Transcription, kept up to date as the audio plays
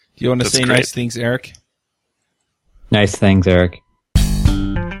Do you want to That's say great. nice things, Eric? Nice things, Eric.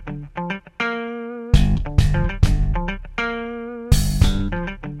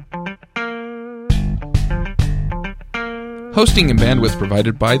 Hosting and bandwidth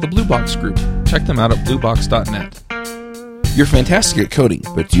provided by the Blue Box Group. Check them out at bluebox.net. You're fantastic at coding,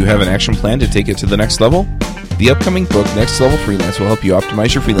 but do you have an action plan to take it to the next level? The upcoming book, Next Level Freelance, will help you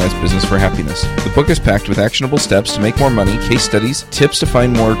optimize your freelance business for happiness. The book is packed with actionable steps to make more money, case studies, tips to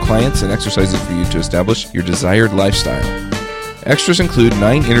find more clients, and exercises for you to establish your desired lifestyle. Extras include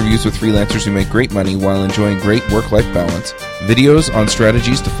 9 interviews with freelancers who make great money while enjoying great work-life balance, videos on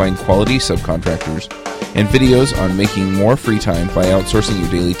strategies to find quality subcontractors, and videos on making more free time by outsourcing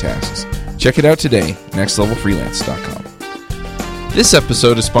your daily tasks. Check it out today, nextlevelfreelance.com. This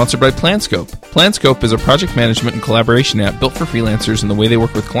episode is sponsored by Planscope. Planscope is a project management and collaboration app built for freelancers and the way they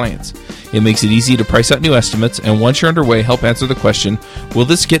work with clients. It makes it easy to price out new estimates, and once you're underway, help answer the question, will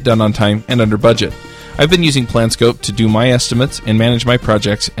this get done on time and under budget? I've been using Planscope to do my estimates and manage my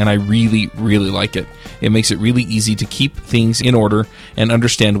projects, and I really, really like it. It makes it really easy to keep things in order and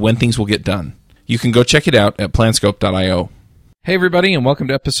understand when things will get done. You can go check it out at planscope.io. Hey everybody, and welcome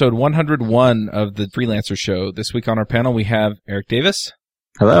to episode 101 of the Freelancer Show. This week on our panel we have Eric Davis.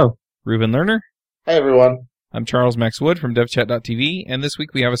 Hello. Ruben Lerner. Hey everyone. I'm Charles Max Wood from devchat.tv, and this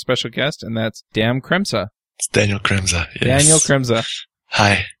week we have a special guest, and that's Kremsa. It's Daniel Kremsa. Yes. Daniel Kremsa.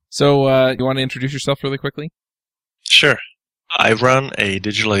 Hi. So, you want to introduce yourself really quickly? Sure. I run a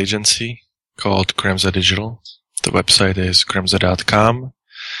digital agency called Kremsa Digital. The website is kremsa.com.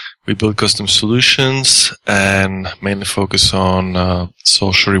 We build custom solutions and mainly focus on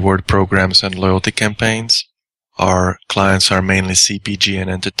social reward programs and loyalty campaigns. Our clients are mainly CPG and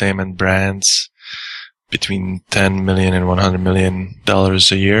entertainment brands between $10 million and $100 million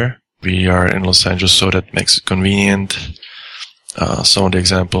a year. We are in Los Angeles, so that makes it convenient. Some of the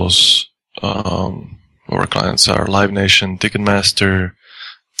examples of our clients are Live Nation, Ticketmaster,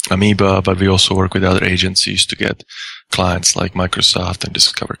 Amoeba, but we also work with other agencies to get clients like Microsoft and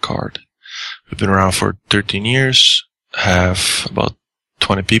Discover Card. We've been around for 13 years, have about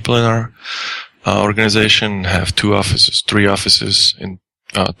 20 people in our organization, have 3 offices in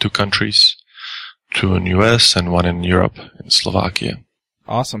 2 countries, 2 in US and 1 in Europe, in Slovakia.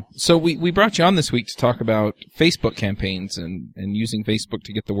 Awesome. So we brought you on this week to talk about Facebook campaigns and using Facebook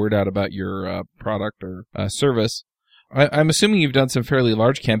to get the word out about your product or service. I'm assuming you've done some fairly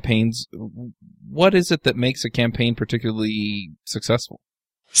large campaigns. What is it that makes a campaign particularly successful?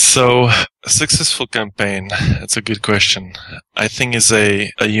 So, a successful campaign, that's a good question. I think is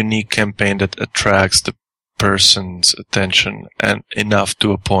a unique campaign that attracts the person's attention and enough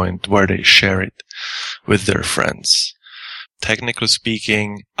to a point where they share it with their friends. Technically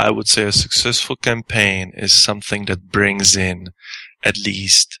speaking, I would say a successful campaign is something that brings in at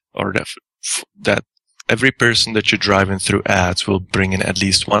least, or that every person that you're driving through ads will bring in at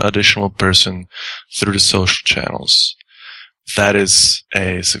least one additional person through the social channels. That is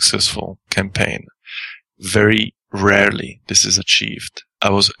a successful campaign. Very rarely this is achieved. I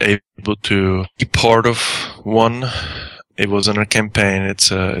was able to be part of one. It was on a campaign. It's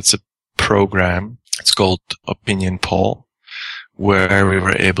a program. It's called Opinion Poll, where we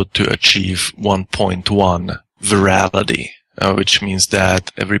were able to achieve 1.1 virality. Which means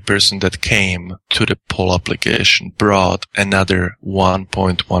that every person that came to the poll application brought another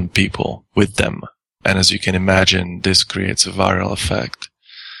 1.1 people with them. And as you can imagine, this creates a viral effect.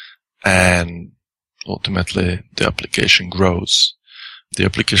 And ultimately, the application grows. The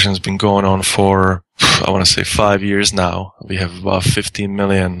application has been going on for, I want to say 5 years now. We have about 15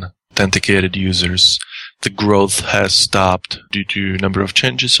 million authenticated users. The growth has stopped due to a number of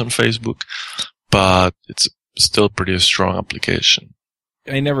changes on Facebook, but it's still pretty strong application.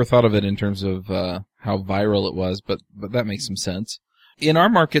 I never thought of it in terms of how viral it was, but that makes some sense. In our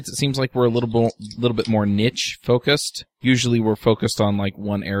markets, it seems like we're a little bit more niche focused. Usually we're focused on like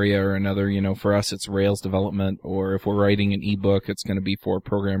one area or another. You know, for us, it's Rails development, or if we're writing an ebook, it's going to be for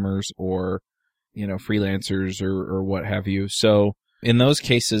programmers or, you know, freelancers or what have you. So in those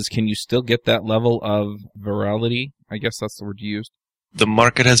cases, can you still get that level of virality? I guess that's the word you used. The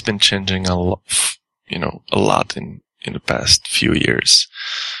market has been changing a lot in the past few years.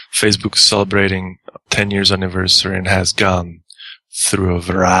 Facebook is celebrating 10 years anniversary and has gone through a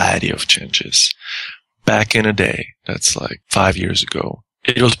variety of changes. Back in the day, that's like 5 years ago,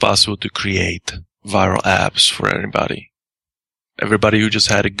 it was possible to create viral apps for anybody. Everybody who just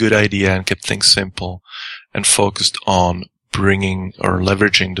had a good idea and kept things simple and focused on bringing or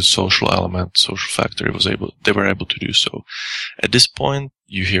leveraging the social element, social factor, they were able to do so. At this point,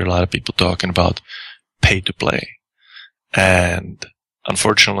 you hear a lot of people talking about pay to play. And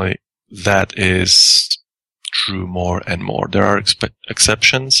unfortunately, that is true more and more. There are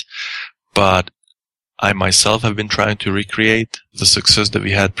exceptions, but I myself have been trying to recreate the success that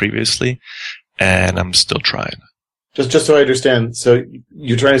we had previously, and I'm still trying. Just so I understand, so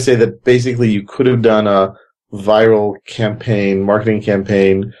you're trying to say that basically you could have done a viral campaign, marketing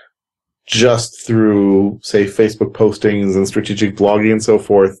campaign, just through, say, Facebook postings and strategic blogging and so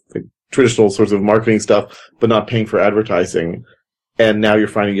forth, like traditional sorts of marketing stuff, but not paying for advertising. And now you're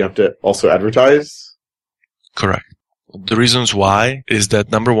finding you have to also advertise? Correct. The reasons why is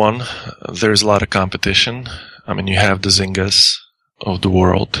that, number one, there's a lot of competition. I mean, you have the Zyngas of the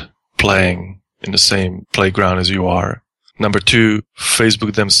world playing in the same playground as you are. Number two,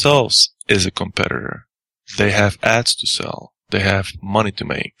 Facebook themselves is a competitor. They have ads to sell. They have money to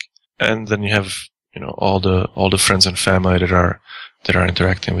make. And then you have, all the friends and family that are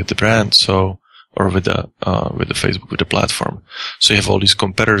interacting with the brand. So, or with the Facebook, with the platform. So you have all these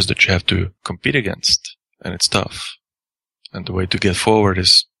competitors that you have to compete against, and it's tough. And the way to get forward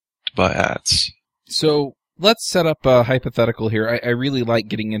is to buy ads. So let's set up a hypothetical here. I really like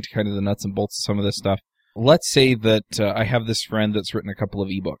getting into kind of the nuts and bolts of some of this stuff. Let's say that I have this friend that's written a couple of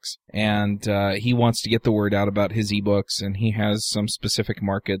ebooks, and he wants to get the word out about his ebooks, and he has some specific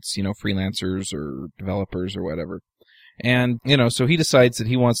markets, freelancers or developers or whatever. And, so he decides that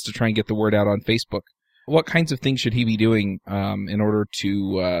he wants to try and get the word out on Facebook. What kinds of things should he be doing in order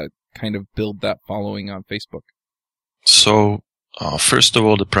to kind of build that following on Facebook? So, first of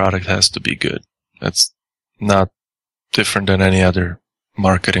all, the product has to be good. That's not different than any other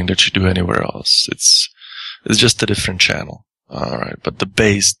marketing that you do anywhere else. It's just a different channel. All right. But the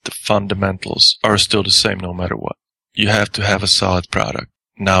base, the fundamentals are still the same no matter what. You have to have a solid product.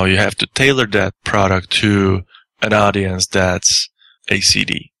 Now you have to tailor that product to an audience that's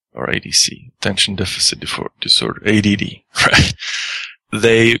ACD or ADC, attention deficit disorder, ADD, right?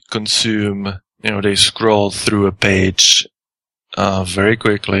 They consume, they scroll through a page very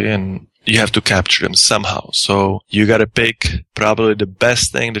quickly, and you have to capture them somehow. So you got to pick probably the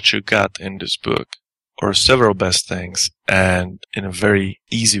best thing that you got in this book, or several best things, and in a very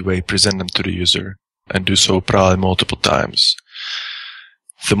easy way present them to the user, and do so probably multiple times.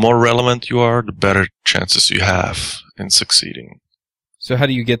 The more relevant you are, the better chances you have in succeeding. So how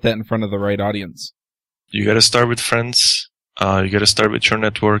do you get that in front of the right audience? You got to start with friends. You got to start with your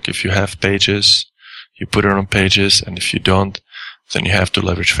network. If you have pages, you put it on pages, and if you don't, then you have to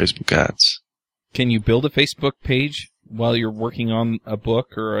leverage Facebook ads. Can you build a Facebook page while you're working on a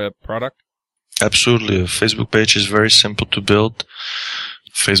book or a product? Absolutely. A Facebook page is very simple to build.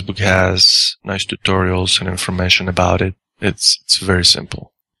 Facebook has nice tutorials and information about it. It's very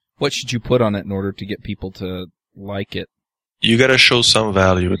simple. What should you put on it in order to get people to like it? You got to show some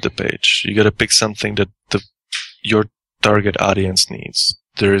value with the page. You got to pick something that your target audience needs.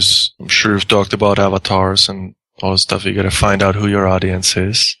 I'm sure you've talked about avatars and all the stuff. You got to find out who your audience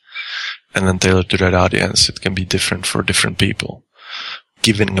is and then tailor to that audience. It can be different for different people.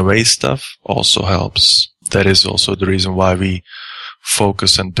 Giving away stuff also helps. That is also the reason why we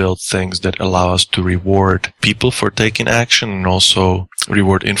focus and build things that allow us to reward people for taking action and also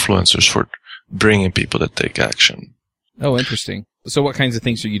reward influencers for bringing people that take action. Oh, interesting. So what kinds of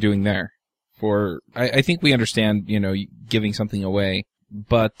things are you doing there? I think we understand, giving something away,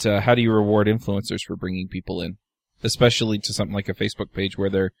 but how do you reward influencers for bringing people in? Especially to something like a Facebook page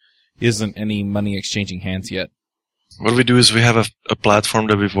where there isn't any money exchanging hands yet. What we do is we have a platform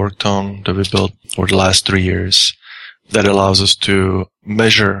that we've worked on, that we built over the last 3 years, that allows us to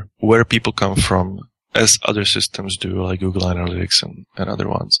measure where people come from, as other systems do, like Google Analytics and other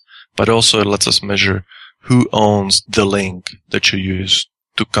ones. But also it lets us measure who owns the link that you use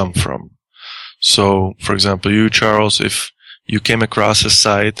to come from. So, for example, you, Charles, if you came across a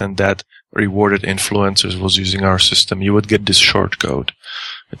site and that rewarded influencers was using our system, you would get this short code.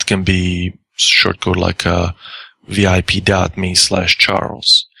 It can be short code like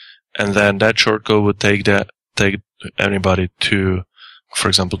vip.me/Charles. And then that short code would take anybody to, for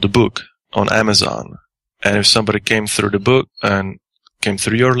example, the book on Amazon. And if somebody came through the book and came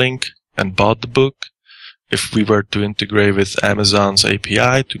through your link and bought the book, if we were to integrate with Amazon's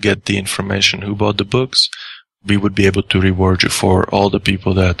API to get the information who bought the books, we would be able to reward you for all the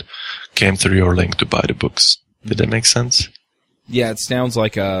people that came through your link to buy the books. Did that make sense? Yeah, it sounds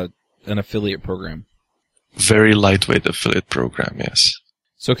like an affiliate program. Very lightweight affiliate program, yes.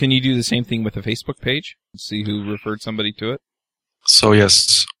 So can you do the same thing with a Facebook page? See who referred somebody to it? So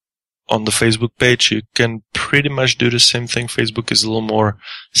yes, on the Facebook page, you can pretty much do the same thing. Facebook is a little more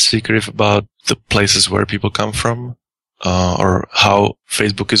secretive about the places where people come from, or how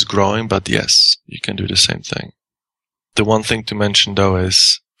Facebook is growing, but yes, you can do the same thing. The one thing to mention though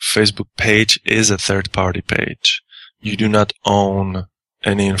is Facebook page is a third-party page. You do not own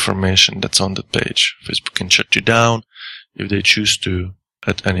any information that's on that page. Facebook can shut you down if they choose to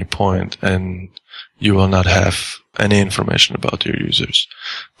at any point, and you will not have any information about your users.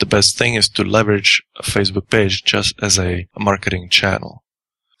 The best thing is to leverage a Facebook page just as a marketing channel,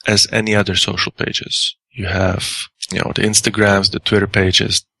 as any other social pages. You have, the Instagrams, the Twitter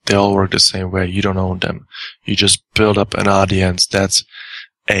pages, they all work the same way. You don't own them. You just build up an audience that's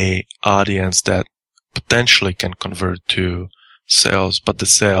a audience that potentially can convert to sales, but the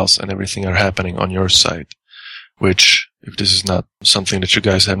sales and everything are happening on your site, which, if this is not something that you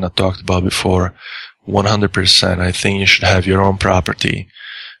guys have not talked about before, 100%, I think you should have your own property,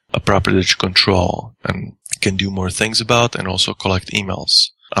 a property that you control and can do more things about, and also collect emails.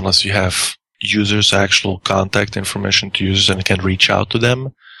 Unless you have users' actual contact information to users and can reach out to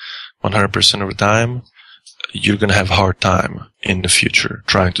them 100% of the time, you're going to have a hard time in the future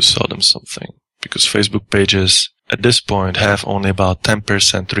trying to sell them something. Because Facebook pages at this point have only about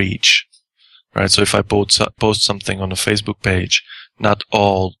 10% reach. Right, so if I post something on a Facebook page, not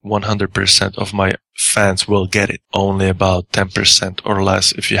all 100% of my fans will get it. Only about 10% or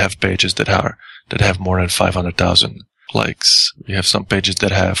less if you have pages that have more than 500,000 likes. We have some pages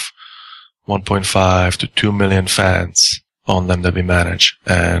that have 1.5 to 2 million fans on them that we manage,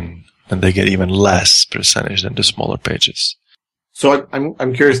 and they get even less percentage than the smaller pages. So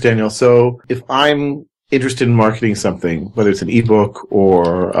I'm curious, Daniel. So if I'm interested in marketing something, whether it's an ebook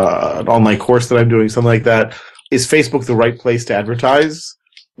or an online course that I'm doing, something like that, is Facebook the right place to advertise?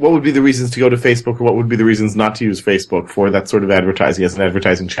 What would be the reasons to go to Facebook, or what would be the reasons not to use Facebook for that sort of advertising as an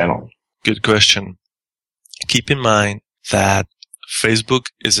advertising channel? Good question. Keep in mind that Facebook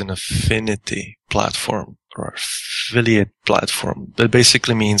is an affinity platform or affiliate platform. That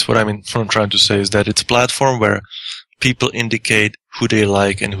basically means what I'm trying to say is that it's a platform where people indicate who they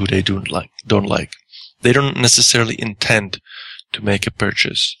like and who they don't like. They don't necessarily intend to make a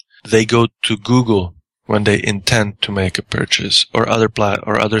purchase. They go to Google when they intend to make a purchase, or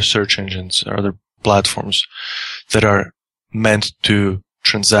other search engines or other platforms that are meant to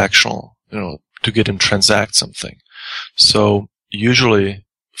transactional, to get them transact something. So usually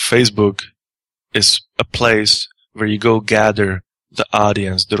Facebook is a place where you go gather the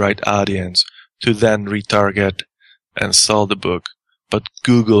audience, the right audience, to then retarget and sell the book. But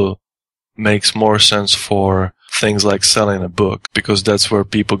Google makes more sense for things like selling a book, because that's where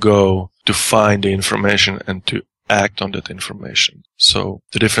people go to find the information and to act on that information. So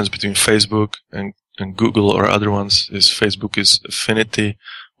the difference between Facebook and Google or other ones is Facebook is affinity,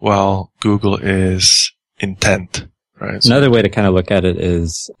 while Google is intent. Right. Another way to kind of look at it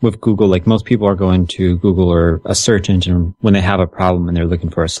is with Google, like most people are going to Google or a search engine when they have a problem and they're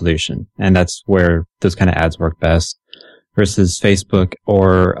looking for a solution. And that's where those kind of ads work best. Versus Facebook,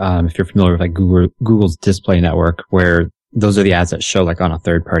 or if you're familiar with like Google's display network, where those are the ads that show like on a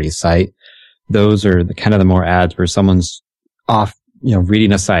third-party site. Those are the kind of the more ads where someone's off,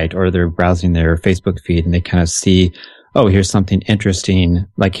 reading a site, or they're browsing their Facebook feed and they kind of see, oh, here's something interesting.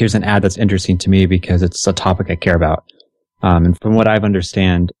 Like here's an ad that's interesting to me because it's a topic I care about. And from what I've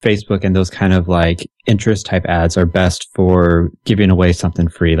understand, Facebook and those kind of like interest type ads are best for giving away something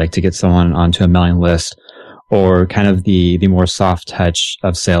free, like to get someone onto a mailing list, or kind of the more soft touch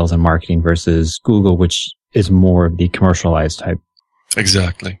of sales and marketing, versus Google, which is more of the commercialized type.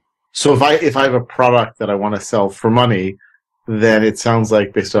 Exactly. So if I have a product that I want to sell for money, then it sounds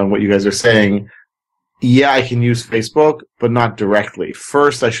like, based on what you guys are saying, yeah, I can use Facebook, but not directly.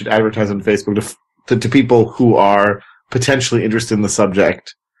 First, I should advertise on Facebook to people who are potentially interested in the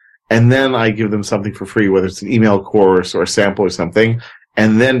subject, and then I give them something for free, whether it's an email course or a sample or something.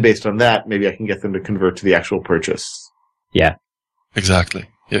 And then based on that, maybe I can get them to convert to the actual purchase. Yeah. Exactly.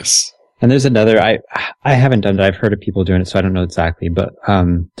 Yes. And there's another, I haven't done it. I've heard of people doing it, so I don't know exactly, but,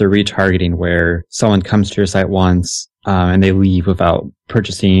 the retargeting, where someone comes to your site once, and they leave without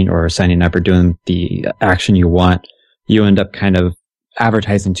purchasing or signing up or doing the action you want. You end up kind of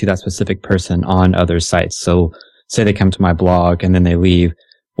advertising to that specific person on other sites. So say they come to my blog and then they leave.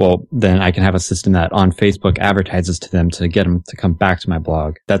 Well, then I can have a system that on Facebook advertises to them to get them to come back to my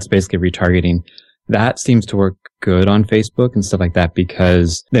blog. That's basically retargeting. That seems to work good on Facebook and stuff like that,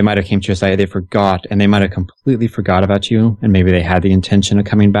 because they might have came to your site, they forgot, and they might have completely forgot about you, and maybe they had the intention of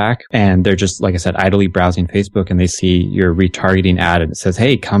coming back, and they're just, like I said, idly browsing Facebook, and they see your retargeting ad and it says,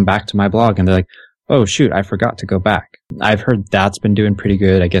 hey, come back to my blog, and they're like, oh shoot, I forgot to go back. I've heard that's been doing pretty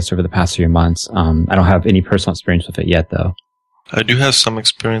good, I guess, over the past few months. I don't have any personal experience with it yet, though. I do have some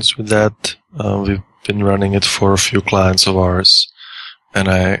experience with that. We've been running it for a few clients of ours, and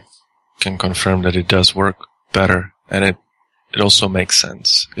I can confirm that it does work better and it also makes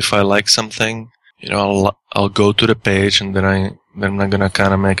sense. If I like something, I'll go to the page, and then I'm not gonna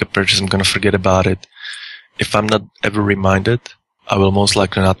kind of make a purchase. I'm gonna forget about it. If I'm not ever reminded, I will most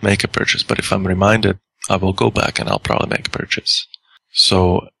likely not make a purchase. But if I'm reminded, I will go back and I'll probably make a purchase.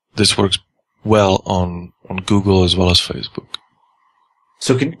 So this works well on Google as well as Facebook.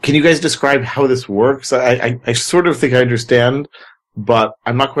 So can you guys describe how this works? I sort of think I understand, but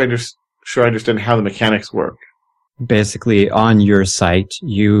I'm not quite sure I understand how the mechanics work. Basically, on your site,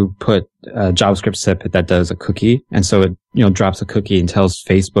 you put a JavaScript snippet that does a cookie, and so it drops a cookie and tells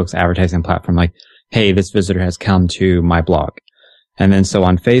Facebook's advertising platform like, "Hey, this visitor has come to my blog." And then so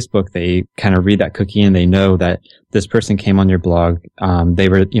on Facebook, they kind of read that cookie and they know that this person came on your blog. They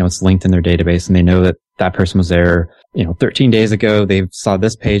were, it's linked in their database, and they know that that person was there, 13 days ago. They saw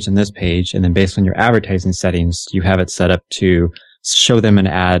this page and this page. And then based on your advertising settings, you have it set up to show them an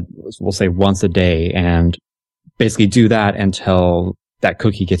ad, we'll say once a day, and basically do that until that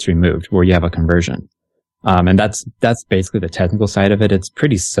cookie gets removed, where you have a conversion. And that's basically the technical side of it. It's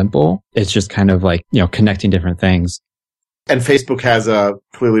pretty simple. It's just kind of like, connecting different things. And Facebook has a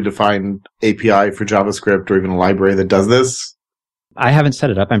clearly defined API for JavaScript or even a library that does this? I haven't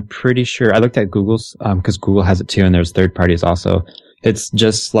set it up. I'm pretty sure. I looked at Google's, because Google has it too, and there's third parties also. It's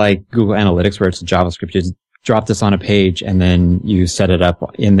just like Google Analytics, where it's JavaScript. You just drop this on a page, and then you set it up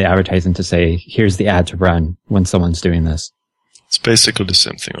in the advertising to say, here's the ad to run when someone's doing this. It's basically the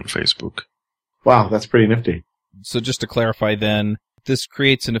same thing on Facebook. Wow, that's pretty nifty. So just to clarify then, this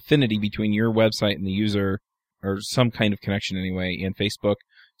creates an affinity between your website and the user, or some kind of connection anyway, in Facebook.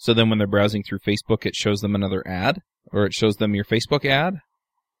 So then when they're browsing through Facebook, it shows them another ad, or it shows them your Facebook ad?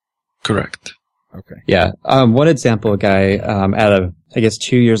 Correct. Okay. Yeah. One example, a guy, I guess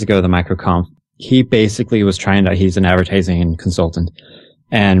 2 years ago, the MicroConf, he basically was he's an advertising consultant,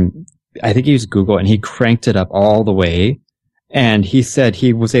 and I think he used Google, and he cranked it up all the way. And he said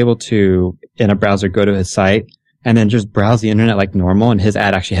he was able to, in a browser, go to his site and then just browse the internet like normal, and his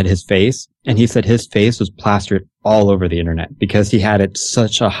ad actually had his face. And he said his face was plastered all over the internet because he had it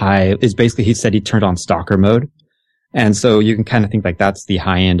such a high, he said he turned on stalker mode. And so you can kind of think like that's the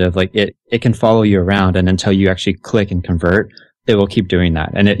high end of like it can follow you around, and until you actually click and convert, it will keep doing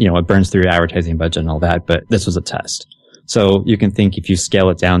that. And it burns through your advertising budget and all that, but this was a test. So you can think if you scale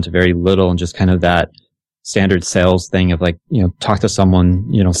it down to very little and just kind of that standard sales thing of like, talk to someone,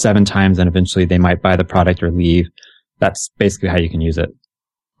 7 times and eventually they might buy the product or leave. That's basically how you can use it.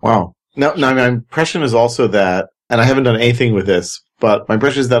 Wow. Now my impression is also that, and I haven't done anything with this, but my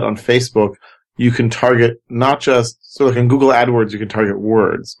impression is that on Facebook, you can target not just, so like in Google AdWords, you can target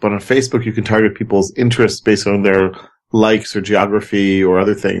words, but on Facebook, you can target people's interests based on their likes or geography or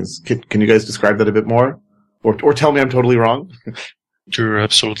other things. Can you guys describe that a bit more? Or tell me I'm totally wrong? You're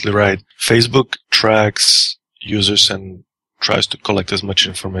absolutely right. Facebook tracks users and tries to collect as much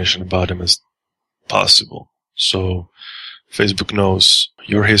information about them as possible. So Facebook knows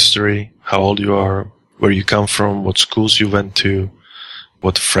your history, how old you are, where you come from, what schools you went to,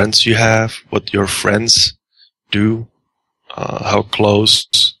 what friends you have, what your friends do, how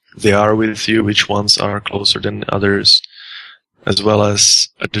close they are with you, which ones are closer than others, as well as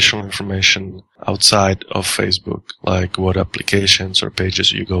additional information outside of Facebook, like what applications or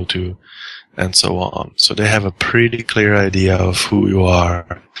pages you go to, and so on. So they have a pretty clear idea of who you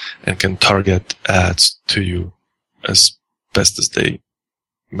are and can target ads to you as best as they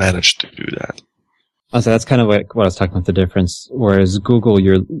manage to do that. So that's kind of like what I was talking about, the difference. Whereas Google,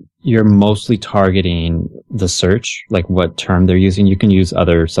 you're mostly targeting the search, like what term they're using. You can use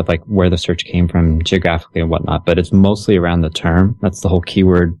other stuff like where the search came from geographically and whatnot, but it's mostly around the term. That's the whole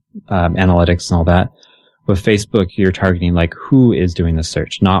keyword analytics and all that. With Facebook, you're targeting like who is doing the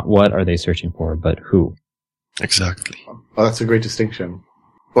search, not what are they searching for, but who. Exactly. Oh, that's a great distinction.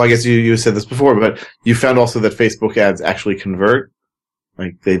 Well, I guess you said this before, but you found also that Facebook ads actually convert.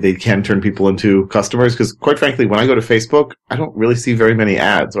 Like they can turn people into customers, because quite frankly, when I go to Facebook, I don't really see very many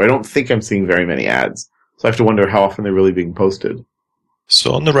ads, or I don't think I'm seeing very many ads. So I have to wonder how often they're really being posted.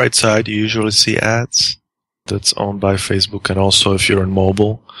 So on the right side, you usually see ads that's owned by Facebook, and also if you're on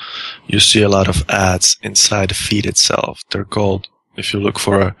mobile, you see a lot of ads inside the feed itself. They're called, if you look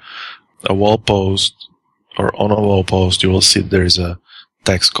for a wall post or on a wall post, you will see there's a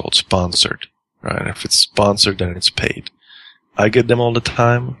text called sponsored, right? If it's sponsored, then it's paid. I get them all the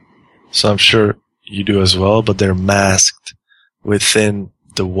time, so I'm sure you do as well, but they're masked within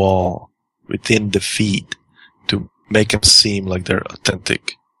the wall, within the feed, to make them seem like they're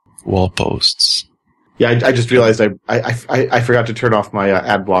authentic wall posts. Yeah, I just realized I forgot to turn off my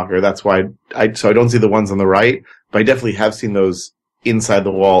ad blocker. That's why so I don't see the ones on the right, but I definitely have seen those inside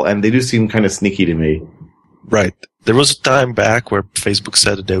the wall, and they do seem kind of sneaky to me. Right. There was a time back where Facebook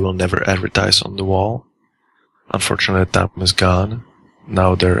said that they will never advertise on the wall. Unfortunately, that time is gone.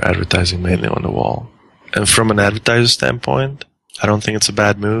 Now they're advertising mainly on the wall. And from an advertiser standpoint, I don't think it's a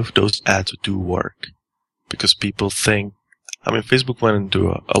bad move. Those ads do work. Because people think, Facebook went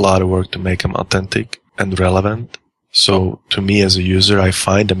into a lot of work to make them authentic and relevant. So to me as a user, I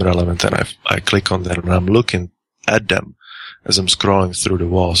find them relevant and I click on them and I'm looking at them as I'm scrolling through the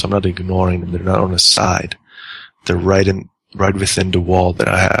wall. So I'm not ignoring them. They're not on the side. They're right within the wall that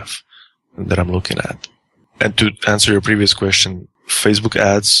I have and that I'm looking at. And to answer your previous question, Facebook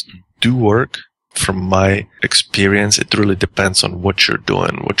ads do work. From my experience, it really depends on what you're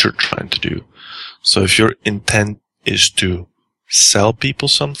doing, what you're trying to do. So if your intent is to sell people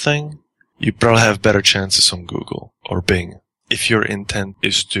something, you probably have better chances on Google or Bing. If your intent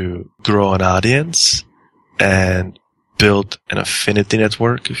is to grow an audience and build an affinity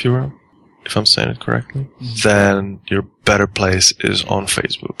network, if you will, if I'm saying it correctly, then your better place is on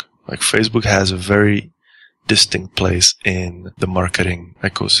Facebook. Like Facebook has a very distinct place in the marketing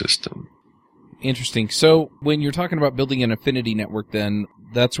ecosystem. Interesting. So when you're talking about building an affinity network, then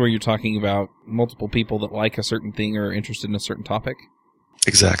that's where you're talking about multiple people that like a certain thing or are interested in a certain topic?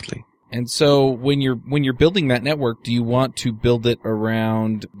 Exactly. And so when you're building that network, do you want to build it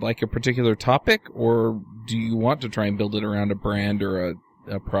around like a particular topic, or do you want to try and build it around a brand or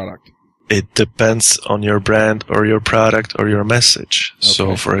a product? It depends on your brand or your product or your message. Okay.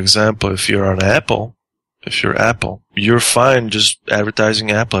 So for example, if you're Apple, you're fine just advertising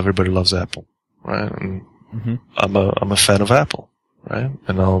Apple. Everybody loves Apple. Right, and I'm a fan of Apple, right?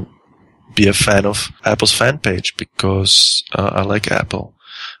 And I'll be a fan of Apple's fan page because I like Apple.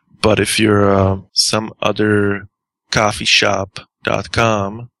 But if you're some other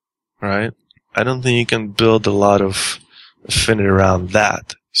coffeeshop.com, right? I don't think you can build a lot of affinity around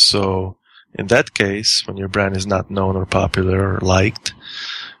that. So in that case, when your brand is not known or popular or liked,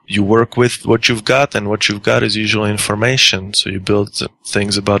 you work with what you've got, and what you've got is usually information. So you build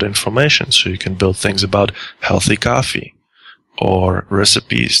things about information. So you can build things about healthy coffee or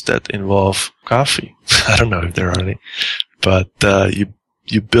recipes that involve coffee. I don't know if there are any, but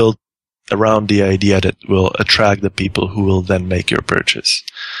you build around the idea that will attract the people who will then make your purchase.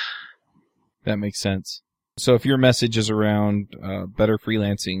 That makes sense. So if your message is around better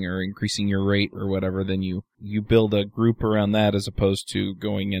freelancing or increasing your rate or whatever, then you build a group around that as opposed to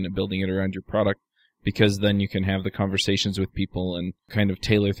going in and building it around your product, because then you can have the conversations with people and kind of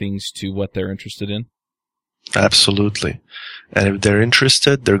tailor things to what they're interested in. Absolutely. And if they're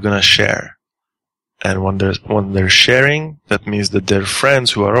interested, they're going to share. And when they're sharing, that means that their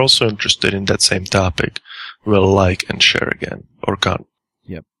friends who are also interested in that same topic will like and share again or can't.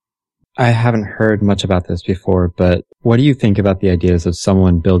 Yep. I haven't heard much about this before, but what do you think about the ideas of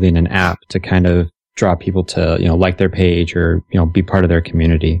someone building an app to kind of draw people to, like their page or, be part of their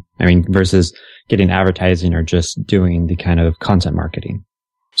community? I mean, versus getting advertising or just doing the kind of content marketing.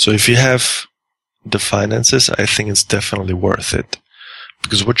 So if you have the finances, I think it's definitely worth it.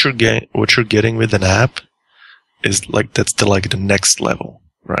 Because what you're getting with an app is that's the next level,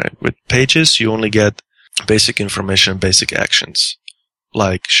 right? With pages, you only get basic information and basic actions.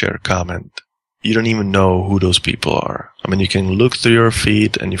 Like, share, comment. You don't even know who those people are. I mean, you can look through your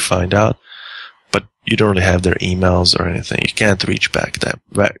feed and you find out, but you don't really have their emails or anything. You can't reach back to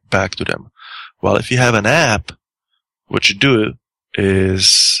them. Well, if you have an app, what you do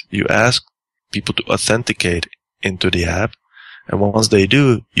is you ask people to authenticate into the app, and once they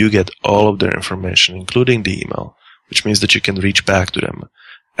do, you get all of their information, including the email, which means that you can reach back to them.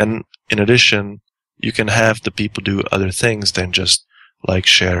 And in addition, you can have the people do other things than just like,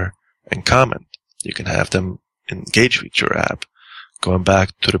 share, and comment. You can have them engage with your app. Going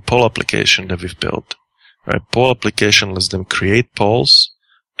back to the poll application that we've built, right? Poll application lets them create polls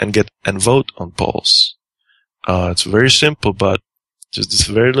and vote on polls. It's very simple, but just this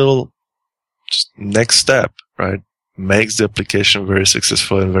very little next step, right, makes the application very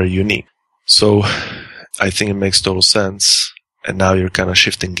successful and very unique. So I think it makes total sense. And now you're kind of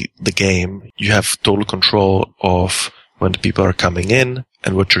shifting the game. You have total control of when the people are coming in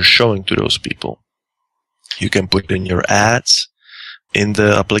and what you're showing to those people. You can put in your ads in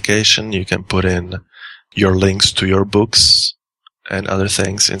the application. You can put in your links to your books and other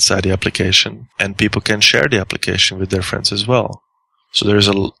things inside the application. And people can share the application with their friends as well. So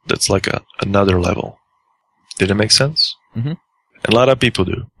that's like another level. Did it make sense? Mm-hmm. And a lot of people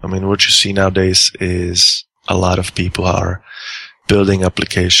do. I mean, what you see nowadays is a lot of people are building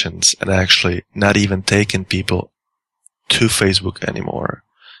applications and actually not even taking people to Facebook anymore.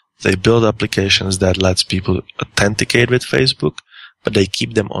 They build applications that lets people authenticate with Facebook, but they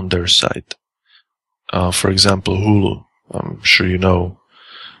keep them on their site. For example, Hulu, I'm sure you know,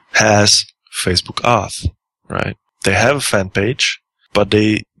 has Facebook Auth, right? They have a fan page, but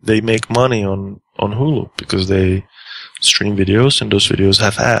they make money on Hulu because they stream videos and those videos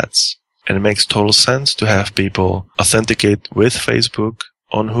have ads. And it makes total sense to have people authenticate with Facebook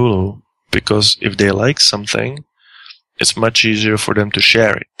on Hulu because if they like something, it's much easier for them to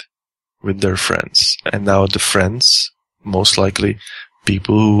share it with their friends. And now the friends, most likely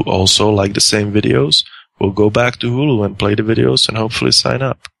people who also like the same videos, will go back to Hulu and play the videos and hopefully sign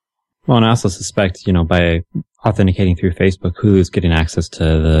up. Well, and I also suspect, by authenticating through Facebook, Hulu's getting access to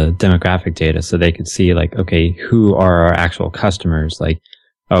the demographic data so they could see like, okay, who are our actual customers? Like,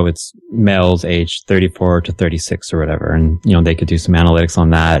 oh, it's males aged 34 to 36 or whatever. And, they could do some analytics on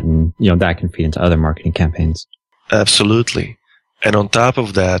that and, that can feed into other marketing campaigns. Absolutely. And on top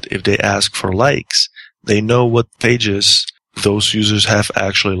of that, if they ask for likes, they know what pages those users have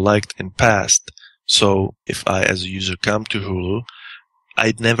actually liked in past. So if I, as a user, come to Hulu,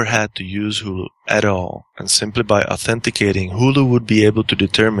 I'd never had to use Hulu at all. And simply by authenticating, Hulu would be able to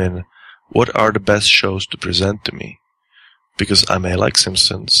determine what are the best shows to present to me. Because I may like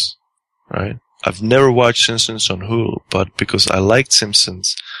Simpsons, right? I've never watched Simpsons on Hulu, but because I liked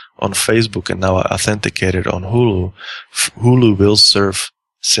Simpsons on Facebook and now I authenticated on Hulu, Hulu will serve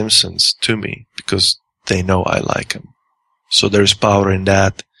Simpsons to me because they know I like them. So there's power in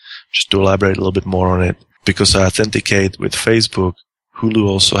that. Just to elaborate a little bit more on it, because I authenticate with Facebook, Hulu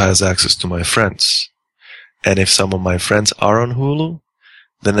also has access to my friends. And if some of my friends are on Hulu,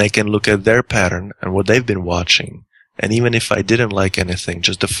 then I can look at their pattern and what they've been watching. And even if I didn't like anything,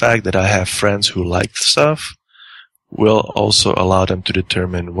 just the fact that I have friends who like stuff will also allow them to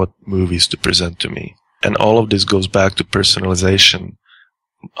determine what movies to present to me. And all of this goes back to personalization,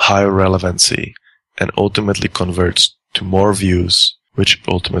 higher relevancy, and ultimately converts to more views, which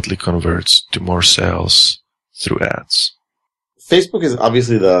ultimately converts to more sales through ads. Facebook is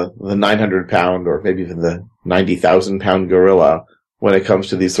obviously the 900-pound or maybe even the 90,000-pound gorilla when it comes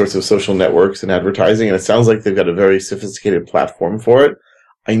to these sorts of social networks and advertising, and it sounds like they've got a very sophisticated platform for it.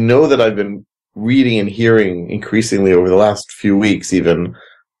 I know that I've been reading and hearing increasingly over the last few weeks even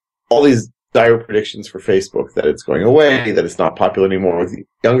all these dire predictions for Facebook, that it's going away, that it's not popular anymore with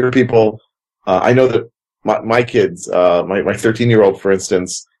younger people. I know that my kids, my 13-year-old, for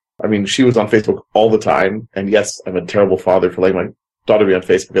instance, I mean, she was on Facebook all the time. And yes, I'm a terrible father for letting my daughter be on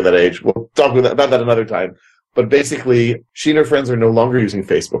Facebook at that age. We'll talk about that another time. But basically, she and her friends are no longer using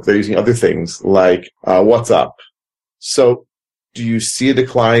Facebook. They're using other things like WhatsApp. So do you see a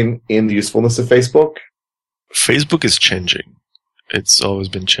decline in the usefulness of Facebook? Facebook is changing. It's always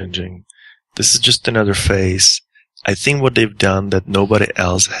been changing. This is just another phase. I think what they've done that nobody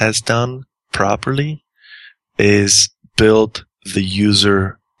else has done properly is build the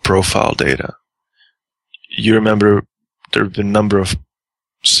user profile data. You remember there have been a number of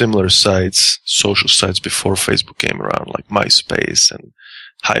similar sites, social sites before Facebook came around, like MySpace and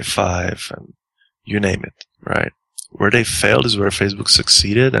High Five and you name it, right? Where they failed is where Facebook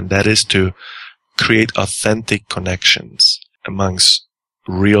succeeded, and that is to create authentic connections amongst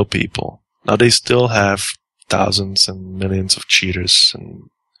real people. Now they still have thousands and millions of cheaters, and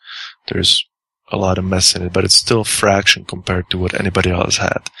there's a lot of mess in it, but it's still a fraction compared to what anybody else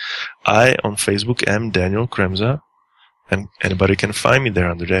had. I, on Facebook, am Daniel Kremsa, and anybody can find me there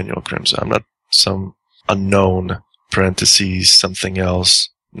under Daniel Kremsa. I'm not some unknown parentheses something else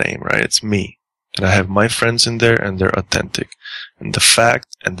name, right? It's me. And I have my friends in there, and they're authentic. And the fact,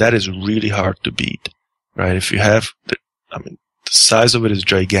 and that is really hard to beat, right? If you have, the size of it is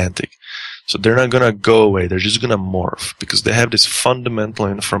gigantic. So they're not going to go away. They're just going to morph because they have this fundamental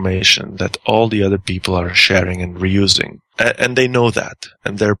information that all the other people are sharing and reusing. And they know that.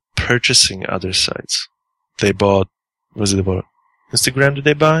 And they're purchasing other sites. They bought, what was it about? Instagram did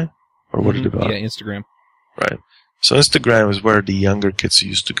they buy? Or what did they buy? Yeah, Instagram. Right. So Instagram is where the younger kids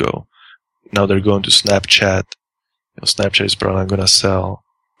used to go. Now they're going to Snapchat. Snapchat is probably not going to sell.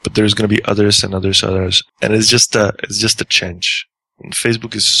 But there's going to be others and others. And it's just a change. And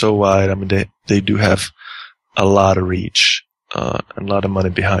Facebook is so wide. I mean, they do have a lot of reach, and a lot of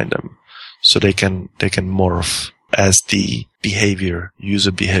money behind them. So they can morph as the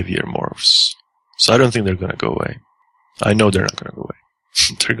user behavior morphs. So I don't think they're going to go away. I know they're not going to go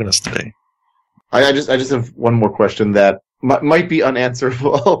away. They're going to stay. I just have one more question that might be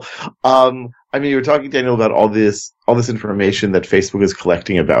unanswerable. I mean, you were talking, Daniel, about all this information that Facebook is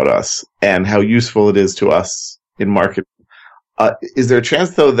collecting about us and how useful it is to us in marketing. Is there a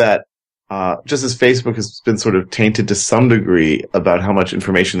chance, though, that just as Facebook has been sort of tainted to some degree about how much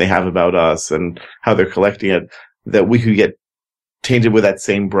information they have about us and how they're collecting it, that we could get tainted with that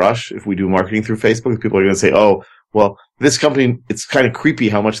same brush if we do marketing through Facebook. People are going to say, oh, well, this company, it's kind of creepy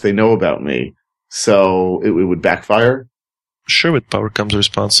how much they know about me. So it would backfire. Sure, with power comes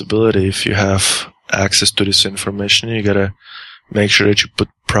responsibility. If you have access to this information, you gotta make sure that you put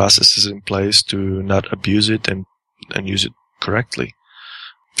processes in place to not abuse it and use it correctly.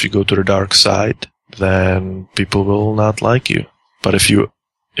 If you go to the dark side, then people will not like you. But if you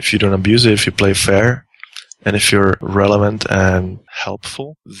don't abuse it, if you play fair, and if you're relevant and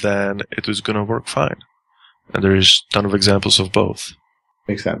helpful, then it is gonna work fine. And there's a ton of examples of both.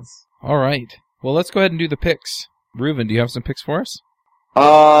 Makes sense. All right. Well, let's go ahead and do the picks. Reuven, do you have some picks for us?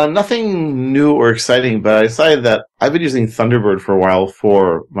 Nothing new or exciting, but I decided that I've been using Thunderbird for a while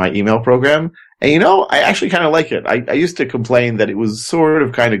for my email program. And I actually kind of like it. I used to complain that it was sort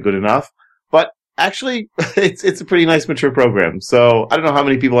of kind of good enough, but actually it's a pretty nice mature program. So I don't know how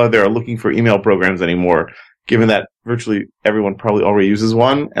many people out there are looking for email programs anymore, given that virtually everyone probably already uses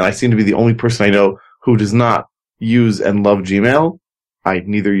one. And I seem to be the only person I know who does not use and love Gmail. I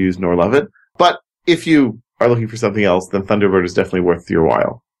neither use nor love it. But if you are looking for something else, then Thunderbird is definitely worth your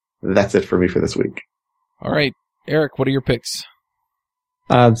while. That's it for me for this week. All right. Eric, what are your picks?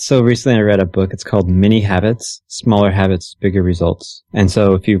 So recently I read a book. It's called Mini Habits, Smaller Habits, Bigger Results. And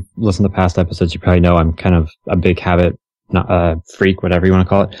so if you've listened to past episodes, you probably know I'm kind of a big habit freak, whatever you want to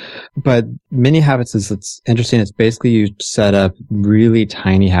call it. But Mini Habits it's interesting. It's basically you set up really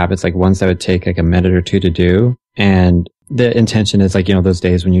tiny habits, like ones that would take like a minute or two to do. And the intention is like, those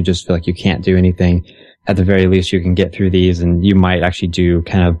days when you just feel like you can't do anything, at the very least you can get through these and you might actually do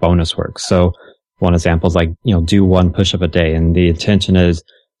kind of bonus work. So one example is like, do one push-up a day. And the intention is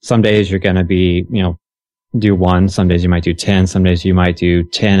some days you're going to be, do one. Some days you might do 10. Some days you might do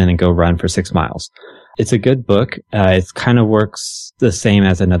 10 and then go run for 6 miles. It's a good book. It kind of works the same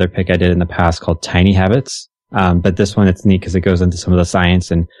as another pick I did in the past called Tiny Habits. But this one, it's neat because it goes into some of the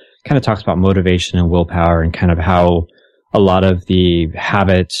science and kind of talks about motivation and willpower and kind of how a lot of the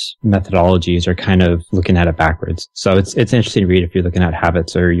habit methodologies are kind of looking at it backwards. So it's interesting to read if you're looking at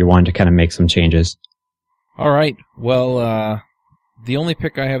habits or you're wanting to kind of make some changes. All right. Well, the only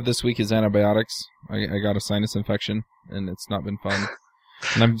pick I have this week is antibiotics. I got a sinus infection, and it's not been fun.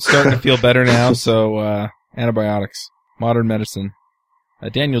 And I'm starting to feel better now, so antibiotics, modern medicine.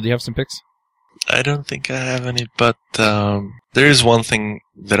 Daniel, do you have some picks? I don't think I have any, but there is one thing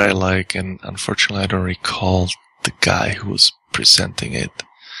that I like, and unfortunately I don't recall the guy who was presenting it.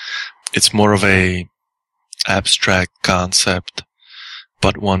 It's more of a abstract concept,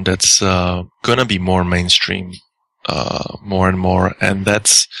 but one that's gonna be more mainstream, more and more, and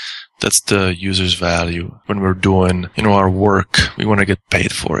that's the user's value. When we're doing, our work, we want to get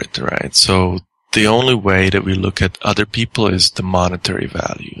paid for it, right? So the only way that we look at other people is the monetary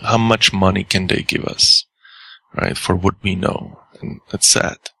value. How much money can they give us, right, for what we know? And that's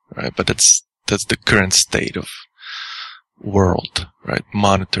sad, right? But that's the current state of world, right?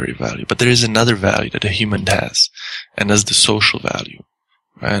 Monetary value. But there is another value that a human has, and that's the social value.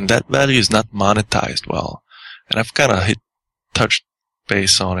 Right? And that value is not monetized well. And I've kind of touched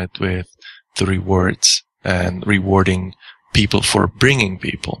base on it with the rewards and rewarding people for bringing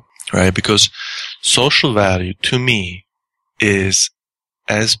people, right? Because social value to me is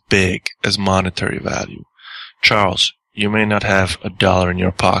as big as monetary value. Charles, you may not have $1 in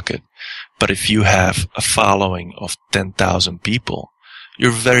your pocket, but if you have a following of 10,000 people,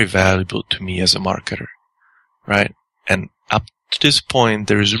 you're very valuable to me as a marketer, right? And up to this point,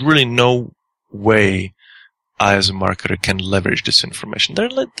 there is really no way I as a marketer can leverage this information.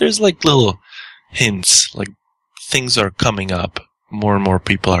 There's like little hints, like things are coming up. More and more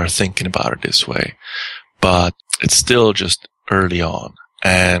people are thinking about it this way, but it's still just early on.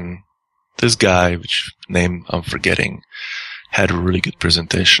 And this guy, which name I'm forgetting, had a really good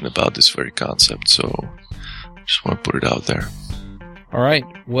presentation about this very concept. So just want to put it out there. All right.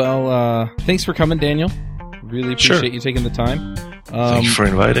 Well, thanks for coming, Daniel. Really appreciate you taking the time. Thank you for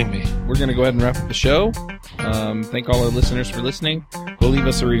inviting me. We're going to go ahead and wrap up the show. Thank all our listeners for listening. Go leave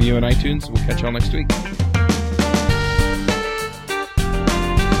us a review on iTunes. We'll catch y'all next week.